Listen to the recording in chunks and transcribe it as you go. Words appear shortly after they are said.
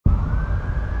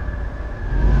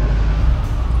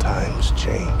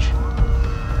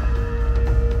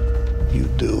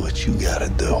do what you gotta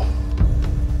do.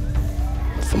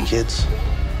 For kids.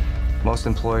 Most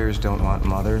employers don't want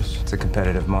mothers. It's a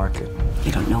competitive market.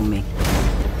 You don't know me.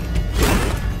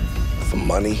 For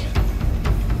money,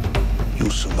 you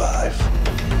survive.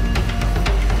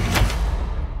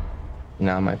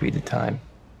 Now might be the time.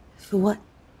 For what?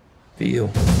 For you.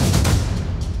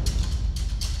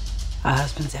 Our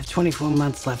husbands have 24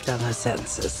 months left on their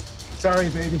sentences. Sorry,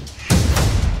 baby.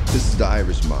 This is the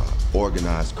Irish mob,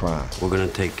 organized crime. We're gonna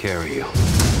take care of you.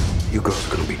 You girls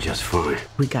are gonna be just fine.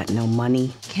 We got no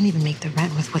money. Can't even make the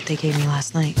rent with what they gave me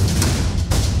last night.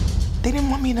 They didn't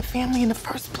want me in the family in the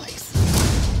first place.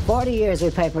 40 years we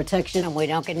pay protection and we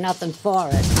don't get nothing for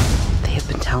it. They have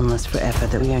been telling us forever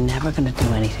that we are never going to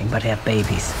do anything but have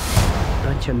babies. A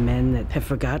bunch of men that have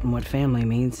forgotten what family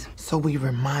means. So we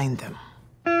remind them.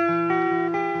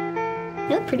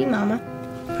 You look pretty, Mama.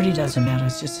 Pretty doesn't matter.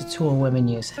 It's just a tool women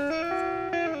use.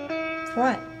 For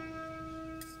what?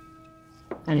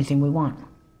 Anything we want.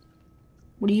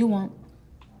 What do you want?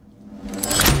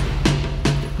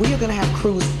 We are gonna have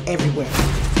crews everywhere.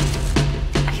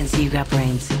 I can see you got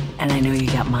brains, and I know you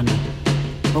got money.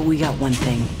 But we got one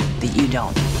thing that you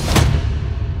don't.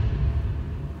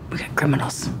 We got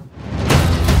criminals.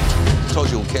 Told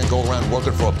you we can't go around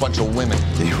working for a bunch of women.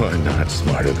 You are not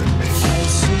smarter than me.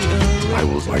 I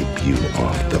will wipe you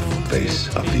off the face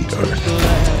of the earth.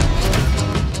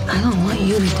 I don't want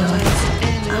you to do it.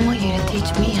 I want you to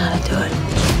teach me how to do it.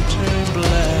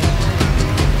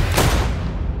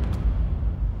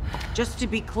 Just to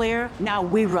be clear, now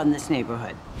we run this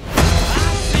neighborhood.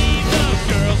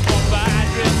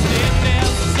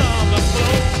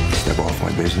 Step off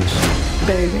my business.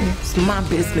 Baby, it's my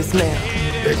business now.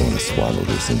 They're gonna swallow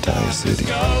this entire city.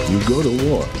 You go to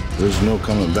war, there's no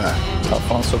coming back.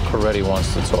 Alfonso Coretti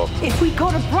wants to talk. If we go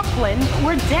to Brooklyn,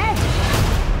 we're dead.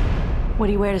 What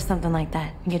do you wear to something like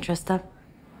that? You get dressed up?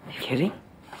 Are you kidding?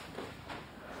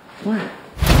 What?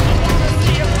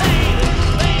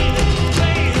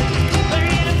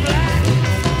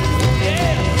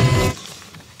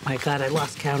 My God, I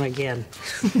lost count again.